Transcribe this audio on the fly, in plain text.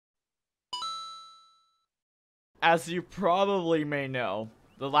As you probably may know,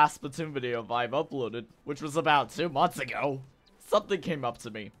 the last Splatoon video I've uploaded, which was about 2 months ago, something came up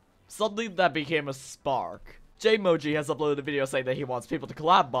to me. Something that became a spark. Jmoji has uploaded a video saying that he wants people to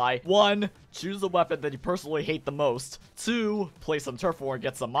collab by 1. Choose a weapon that you personally hate the most. 2. Play some turf war and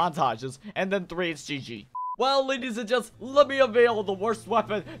get some montages. And then 3. It's GG. Well, ladies and gents, let me unveil the worst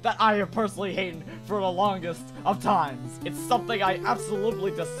weapon that I have personally hated for the longest of times. It's something I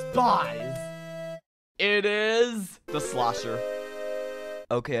absolutely despise. It is the slasher.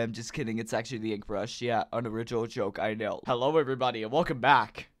 Okay, I'm just kidding. It's actually the ink brush. Yeah, unoriginal joke, I know. Hello, everybody, and welcome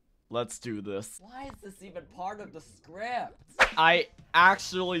back. Let's do this. Why is this even part of the script? I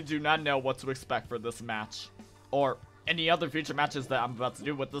actually do not know what to expect for this match. Or any other future matches that I'm about to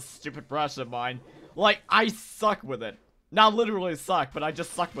do with this stupid brush of mine. Like, I suck with it. Not literally suck, but I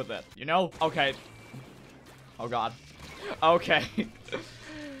just suck with it. You know? Okay. Oh, God. Okay.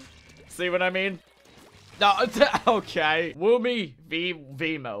 See what I mean? No, okay. Woomy v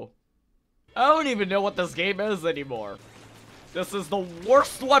Vimo. I don't even know what this game is anymore. This is the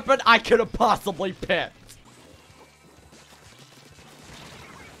worst weapon I could have possibly picked.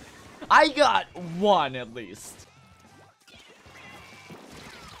 I got 1 at least.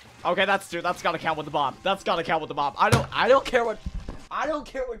 Okay, that's 2. That's gotta count with the bomb. That's gotta count with the bomb. I don't care what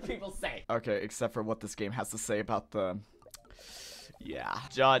people say. Okay, except for what this game has to say about the. Yeah.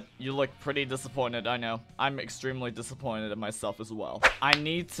 Judd, you look pretty disappointed, I know. I'm extremely disappointed in myself as well. I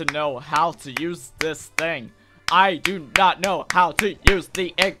need to know how to use this thing. I do not know how to use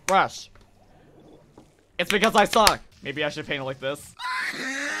the ink brush. It's because I suck. Maybe I should paint it like this.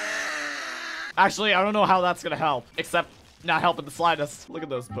 Actually, I don't know how that's gonna help. Except not helping the slightest. Look at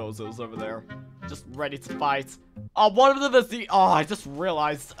those bozos over there. Just ready to fight. Oh, one of them is the. Oh, I just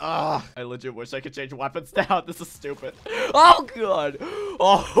realized. I legit wish I could change weapons now. This is stupid. Oh, God.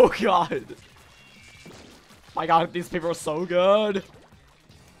 Oh, God. My God, these people are so good.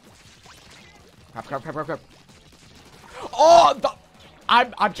 Crap. Oh,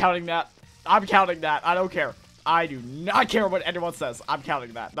 I'm counting that. I'm counting that. I don't care. I do not care what anyone says. I'm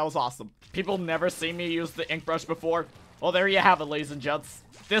counting that. That was awesome. People never seen me use the ink brush before. Well, there you have it, ladies and gents.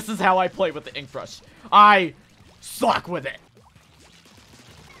 This is how I play with the ink brush. I suck with it.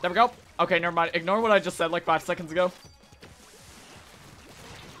 There we go. Okay, never mind. Ignore what I just said like 5 seconds ago.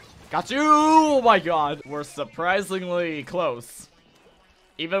 Got you! Oh my God. We're surprisingly close.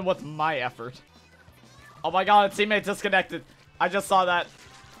 Even with my effort. Oh my God, a teammate disconnected. I just saw that.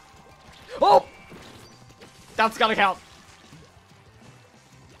 Oh! That's gotta count.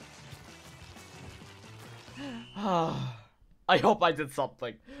 I hope I did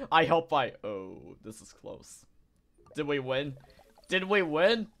something. I hope I. Oh, this is close. Did we win? Did we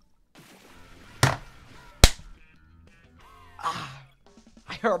win? I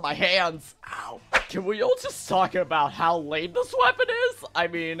hurt my hands. Ow. Can we all just talk about how lame this weapon is? I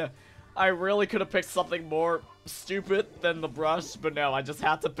mean, I really could have picked something more stupid than the brush, but no, I just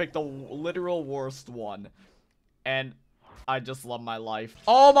had to pick the literal worst one. And I just love my life.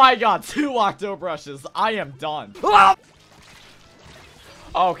 Oh my God, 2 octo brushes. I am done. Ah!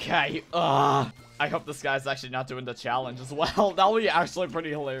 Okay. I hope this guy's actually not doing the challenge as well. That would be actually pretty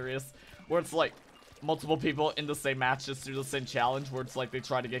hilarious. Where it's like multiple people in the same match just do the same challenge. Where it's like they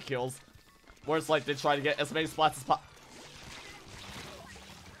try to get kills. Where it's like they try to get as many splats as possible.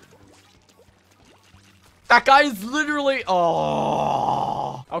 That guy is literally.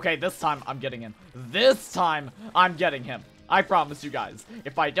 Oh. Okay, this time I'm getting him. This time I'm getting him. I promise you guys.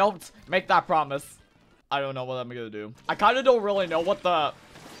 If I don't make that promise, I don't know what I'm gonna do. I kind of don't really know what the.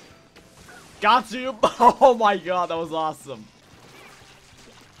 Got you. Oh my God, that was awesome.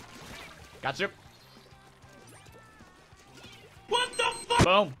 Got you. What the fuck?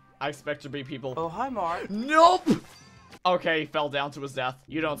 Boom. I expect to be people. Oh, hi, Mark. Nope. Okay, he fell down to his death.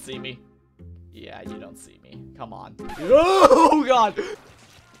 You don't see me. Yeah, you don't see me. Come on. Oh, God.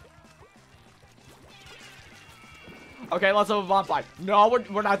 Okay, let's have a bonfire. No,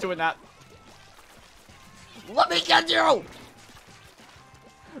 we're not doing that. Let me get you!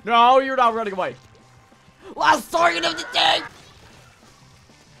 No, you're not running away. Last target of the day!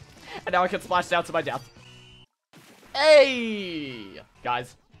 And now I can splash down to my death. Hey!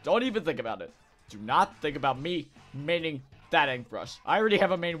 Guys, don't even think about it. Do not think about me maining that ink brush. I already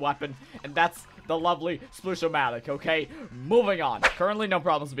have a main weapon, and that's the lovely Sploosh-O-Matic, okay? Moving on. Currently, no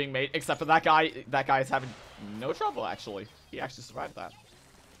problems being made, except for that guy. That guy is having no trouble, actually. He actually survived that.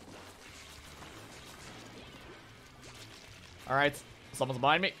 Alright. Someone's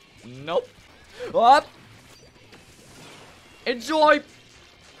behind me. Nope. Up. Enjoy.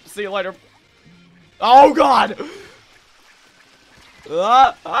 See you later. Oh, God.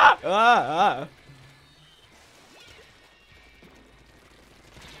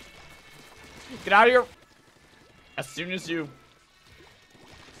 Get out of here. As soon as you...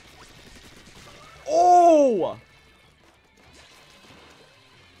 Oh!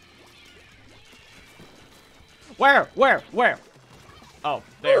 Where? Oh,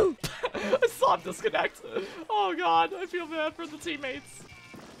 there. I saw him disconnect. Oh god, I feel bad for the teammates.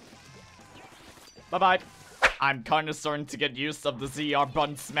 Bye-bye. I'm kind of starting to get used of the ZR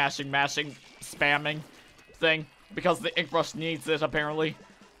button smashing, mashing, spamming thing. Because the ink brush needs it, apparently.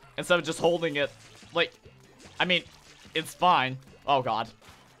 Instead of just holding it. Like, I mean, it's fine. Oh god.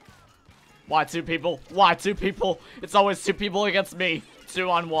 Why 2 people? Why 2 people? It's always 2 people against me. 2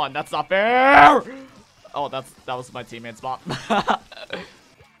 on 1. That's not fair! Oh, that was my teammate's spot.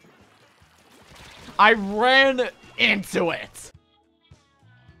 I ran into it.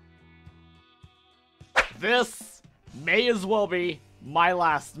 This may as well be my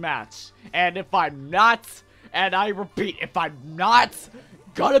last match. And if I'm not, and I repeat, if I'm not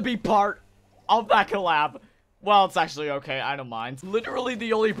gonna be part of that collab, well, it's actually okay, I don't mind. Literally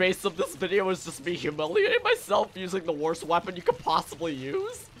the only base of this video is just me humiliating myself using the worst weapon you could possibly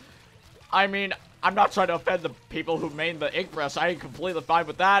use. I mean, I'm not trying to offend the people who made the ink brush. I ain't completely fine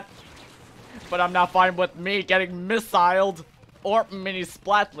with that. But I'm not fine with me getting missiled. Or mini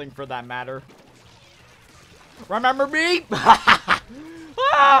splatling for that matter. Remember me? Ah!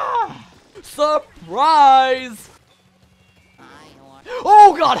 Surprise!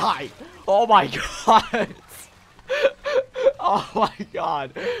 Oh god, hi! Oh my god! Oh my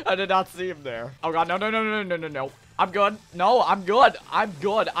god. I did not see him there. Oh god, no. I'm good. No, I'm good. I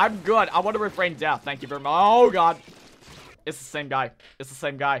want to refrain death. Thank you very much. Oh god. It's the same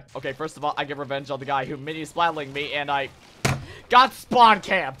guy. Okay, first of all, I get revenge on the guy who mini splatling me and I got spawn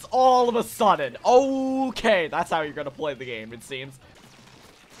camped all of a sudden. Okay, that's how you're gonna play the game, it seems.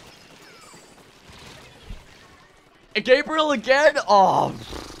 And Gabriel again? Oh.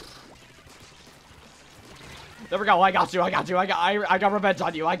 There we go. I got you. I got revenge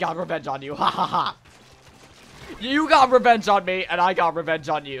on you. Ha ha ha. You got revenge on me, and I got revenge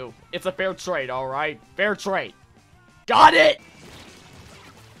on you. It's a fair trade, alright? Fair trade. Got it!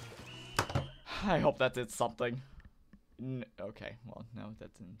 I hope that did something. Okay, well, no,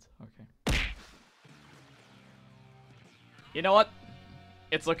 that didn't. Okay. You know what?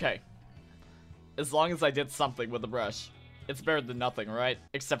 It's okay. As long as I did something with the brush. It's better than nothing, right?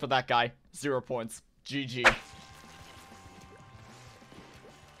 Except for that guy. 0 points. GG.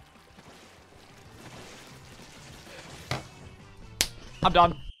 I'm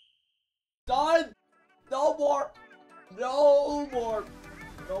done. Done! No more! No more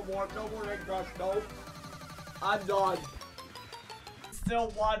ink brush, no. I'm done.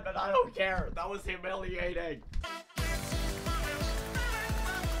 Still won, but I don't care. That was humiliating.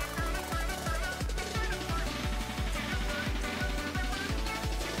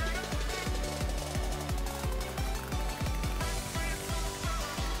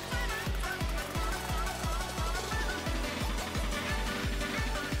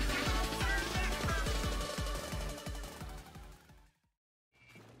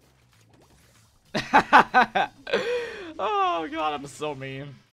 Oh god, I'm so mean.